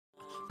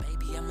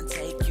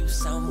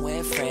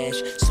somewhere fresh.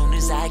 Soon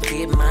as I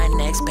get my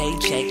next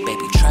paycheck,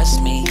 baby,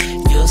 trust me,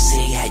 you'll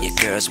see how your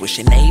girls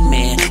wishing they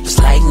man was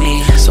like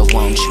me. So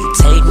won't you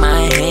take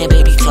my hand,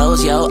 baby,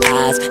 close your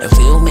eyes, and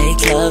we'll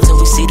make love till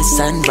we see the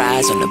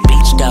sunrise on the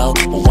beach though,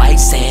 white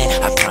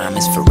sand. I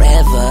promise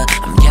forever,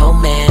 I'm your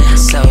man.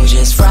 So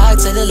just rock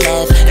to the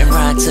left and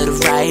rock to the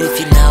right. If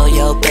you know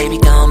your baby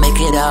gon' make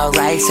it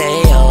alright,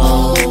 say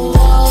oh,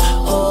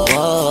 oh,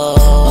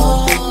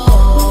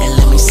 oh. And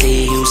let me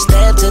see you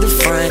step to the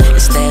front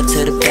and step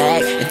to the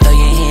back, and throw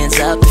your hands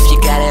up if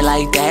you got it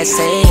like that,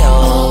 say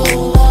oh,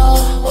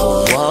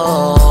 oh,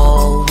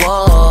 oh,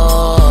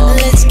 oh.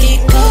 Let's get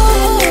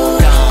going,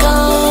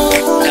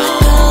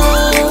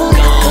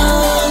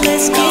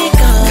 let's get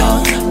going,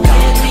 let's get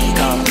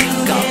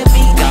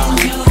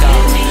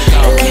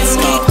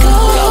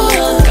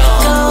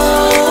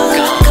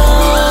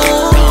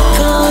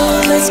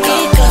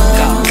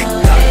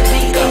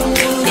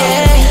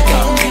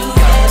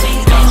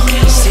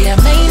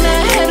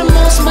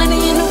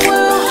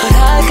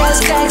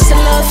stacks of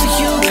love for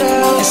you,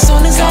 girl. As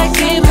soon as I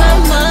get my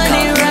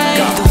money right,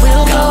 then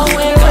we'll go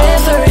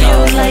wherever you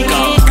like it.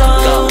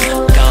 Gone,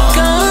 gone,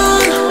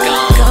 gone,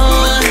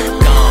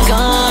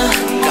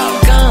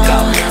 gone,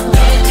 gone.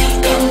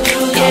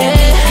 Yeah.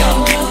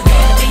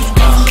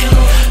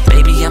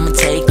 Baby, I'ma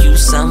take you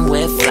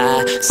somewhere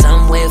fly,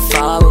 somewhere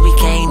far where we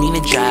can't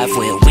even drive.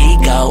 Where we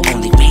go,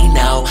 only we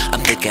know.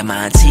 I'm thinking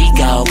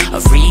Montego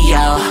of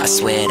Rio. I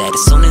swear that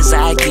as soon as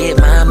I get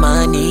my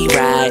money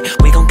right,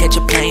 we gon' catch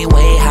a plane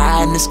way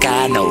high in the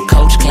sky. No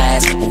coach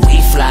class when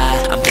we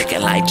fly. I'm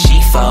thinking like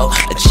G4,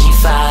 a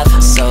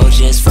G5. So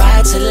just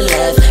ride to the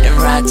left and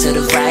rock to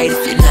the right.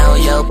 If you know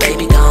your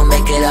baby gon'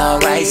 make it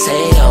alright,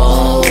 say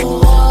oh,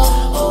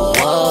 oh,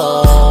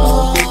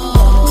 oh.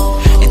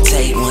 And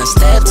take one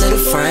step to the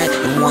front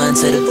and one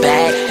to the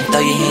back, and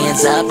throw your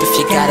hands up if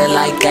you got it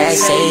like that,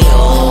 say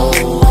oh,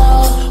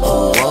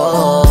 oh,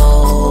 oh.